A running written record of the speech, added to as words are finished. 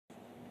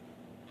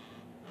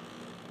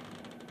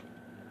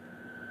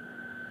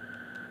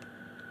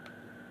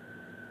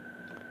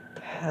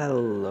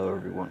Hello,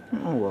 everyone,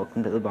 and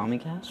welcome to the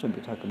Bombing-cast, where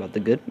we talk about the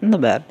good and the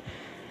bad,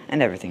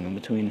 and everything in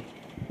between.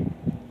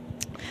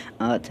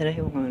 Today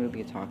we're going to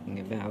be talking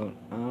about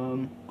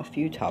a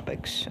few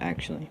topics.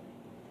 Actually,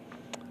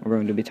 we're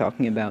going to be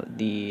talking about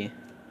the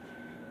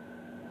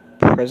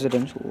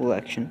presidential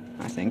election,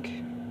 I think,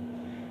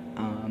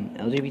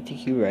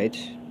 LGBTQ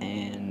rights,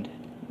 and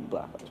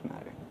Black Lives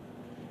Matter.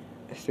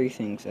 Three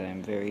things that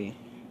I'm very,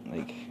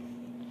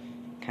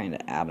 kind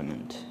of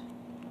adamant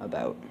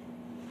about.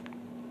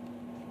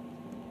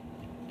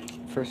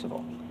 First of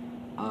all,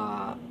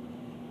 I'm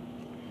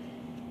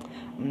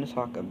going to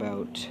talk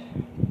about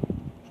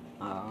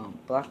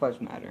Black Lives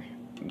Matter.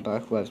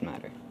 Black Lives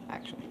Matter,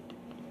 actually.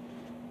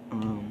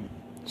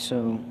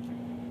 So,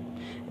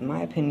 in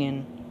my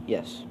opinion,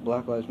 yes,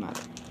 Black Lives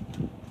Matter.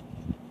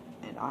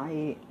 And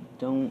I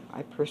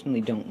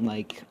personally don't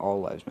like All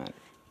Lives Matter.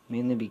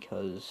 Mainly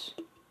because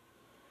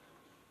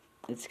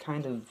it's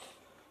kind of,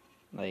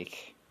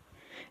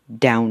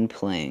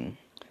 downplaying.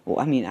 Well,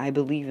 I mean, I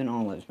believe in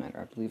All Lives Matter.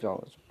 I believe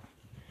All Lives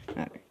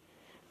Matter.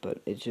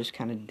 But it's just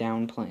kind of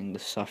downplaying the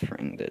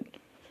suffering that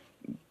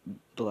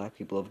Black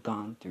people have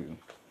gone through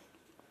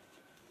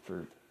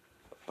for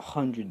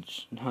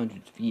hundreds and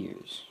hundreds of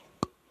years.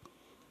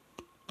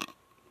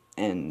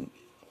 And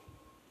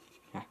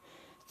yeah,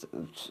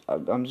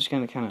 I'm just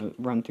going to kind of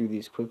run through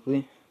each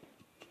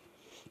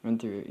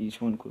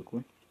one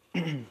quickly.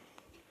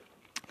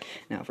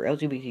 Now, for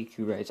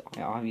LGBTQ rights,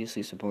 I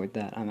obviously support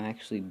that. I'm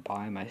actually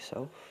bi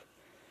myself.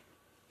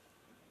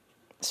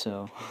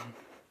 So,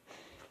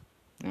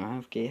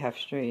 half gay, half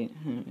straight.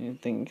 I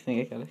think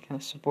I gotta kind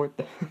of support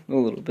that a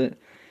little bit.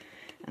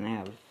 And I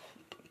have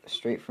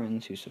straight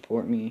friends who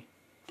support me.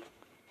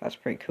 That's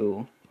pretty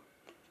cool.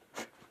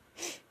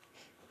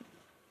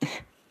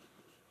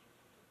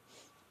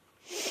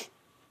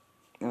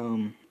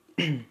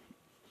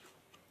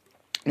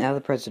 Now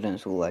the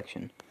presidential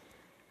election.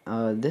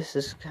 This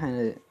is kind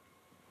of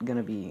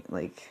gonna be,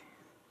 a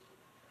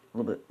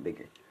little bit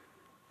bigger.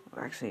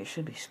 Well, actually, it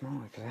should be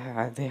smaller,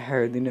 because they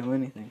hardly know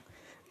anything.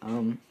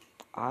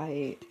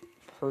 I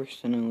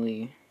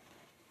personally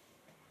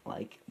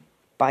like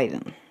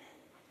Biden.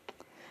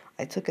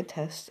 I took a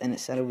test, and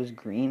it said it was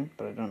green,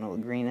 but I don't know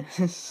what green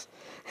is.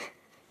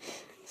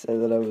 It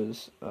said that I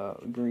was,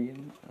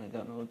 green, and I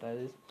don't know what that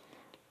is.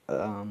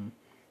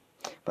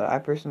 But I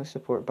personally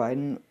support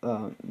Biden,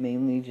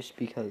 mainly just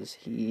because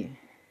he,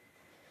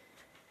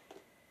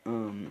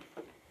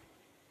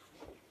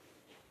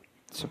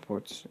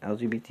 supports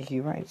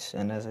LGBTQ rights,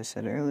 and as I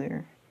said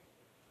earlier,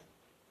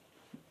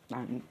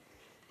 I'm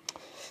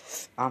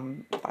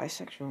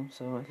bisexual,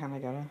 so I kind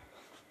of gotta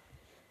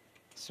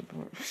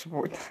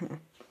support that.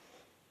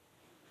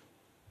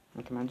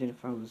 Imagine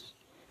if I was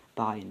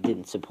bi and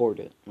didn't support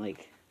it.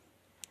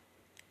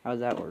 How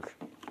does that work?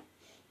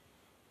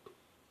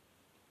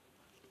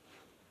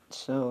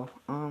 So,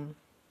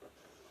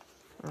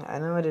 I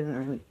know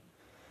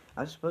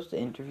I was supposed to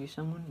interview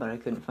someone, but I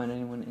couldn't find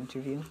anyone to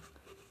interview.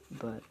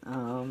 But,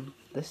 hope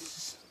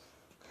this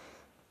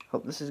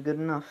is good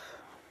enough.